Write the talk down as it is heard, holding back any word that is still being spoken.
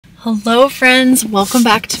Hello friends, welcome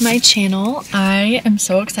back to my channel. I am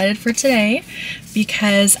so excited for today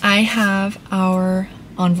because I have our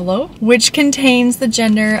envelope which contains the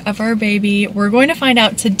gender of our baby. We're going to find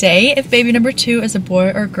out today if baby number 2 is a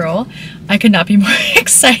boy or a girl. I could not be more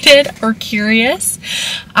excited or curious.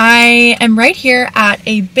 I am right here at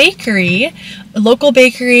a bakery, a local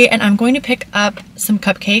bakery, and I'm going to pick up some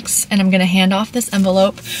cupcakes and I'm going to hand off this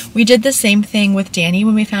envelope. We did the same thing with Danny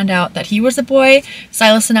when we found out that he was a boy.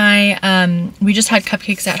 Silas and I, we just had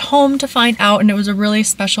cupcakes at home to find out, and it was a really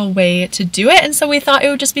special way to do it, and so we thought it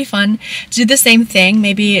would just be fun to do the same thing.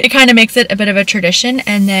 Maybe it kind of makes it a bit of a tradition,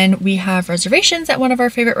 and then we have reservations at one of our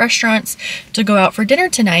favorite restaurants to go out for dinner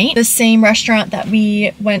tonight. The same restaurant that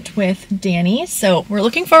we went with Danny, so we're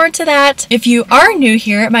looking forward to that. If you are new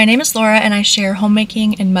here, my name is Laura and I share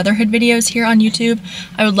homemaking and motherhood videos here on YouTube.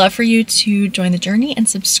 I would love for you to join the journey and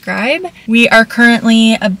subscribe. We are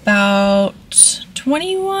currently about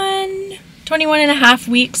 21 and a half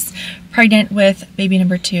weeks pregnant with baby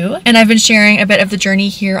number 2, and I've been sharing a bit of the journey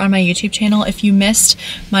here on my YouTube channel. If you missed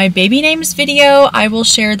my baby names video, I will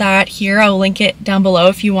share that here. I'll link it down below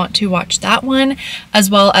if you want to watch that one, as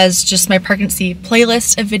well as just my pregnancy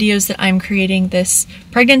playlist of videos that I'm creating this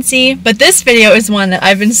pregnancy. But this video is one that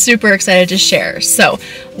I've been super excited to share. So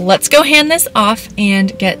let's go hand this off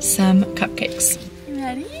and get some cupcakes. You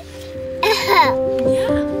ready? Yeah.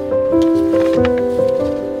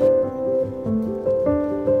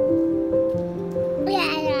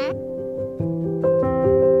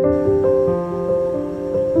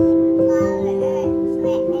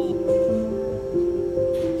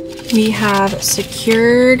 We have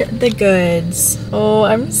secured the goods. Oh,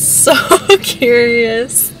 I'm so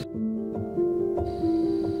curious.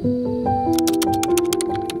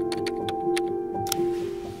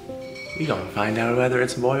 We gonna find out whether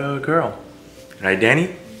it's a boy or a girl. Right,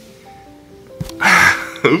 Danny?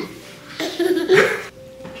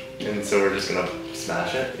 And so we're just gonna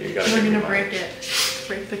smash it? We're gonna break it.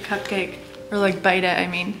 Break the cupcake. Or like bite it, I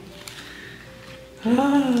mean.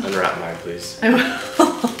 Unwrap mine, please. I will.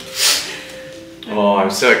 Oh,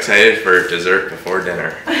 I'm so excited for dessert before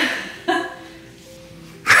dinner.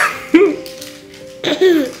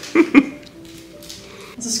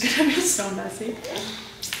 This is gonna be so messy.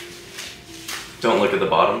 Don't look at the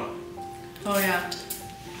bottom. Oh yeah.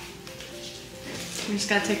 We just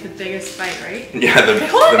gotta take the biggest bite, right? Yeah,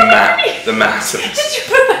 the massive. Did you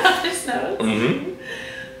put that on his nose? Mm-hmm.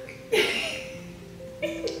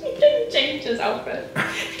 He didn't change his outfit.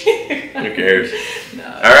 Who cares? No.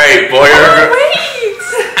 Alright, boy or girl. Wait!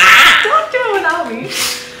 Don't do it without me.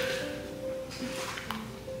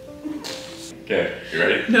 Okay, you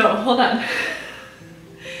ready? No, hold on.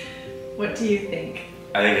 What do you think?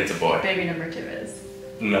 I think it's a boy. Baby number 2 is.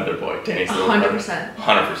 Another boy. Danny's 100%.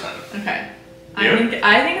 100%. Okay. You?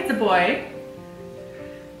 I think it's a boy.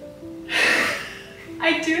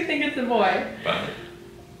 I do think it's a boy. But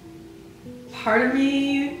part of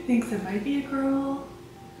me thinks it might be a girl,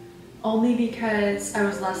 only because I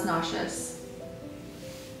was less nauseous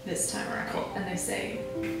this time around. Cool. And they say,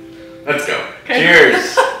 let's go. okay.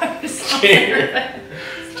 Cheers. Cheers.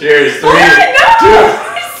 Cheers. 3, oh,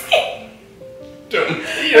 2. Don't.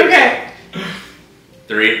 Okay.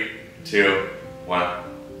 3, 2, 1.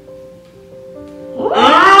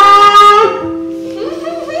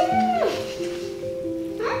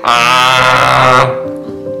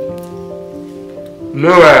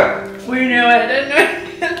 Knew it. We knew it, didn't we?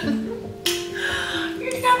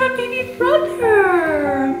 You have a baby brother.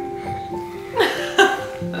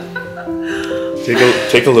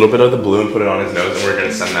 Take a little bit of the blue and put it on his nose, and we're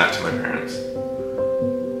gonna send that to my parents.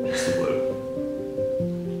 It's the blue.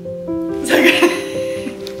 Is that good?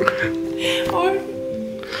 Or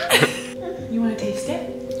you want to taste it?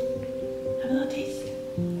 Have a little taste.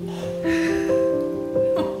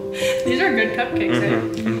 These are good cupcakes,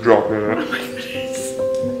 right? I'm dropping it. Oh my goodness.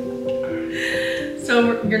 So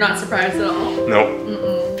you're not surprised at all? Nope.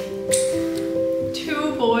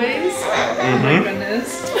 2 boys? Oh my goodness.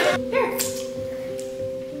 Here.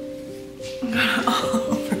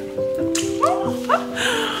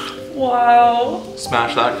 Wow.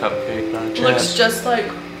 Smash that cupcake on a chest. Looks just like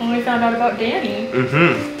when we found out about Danny.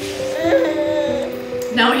 Mm-hmm.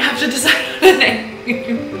 Now we have to decide on a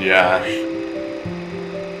name. Yeah.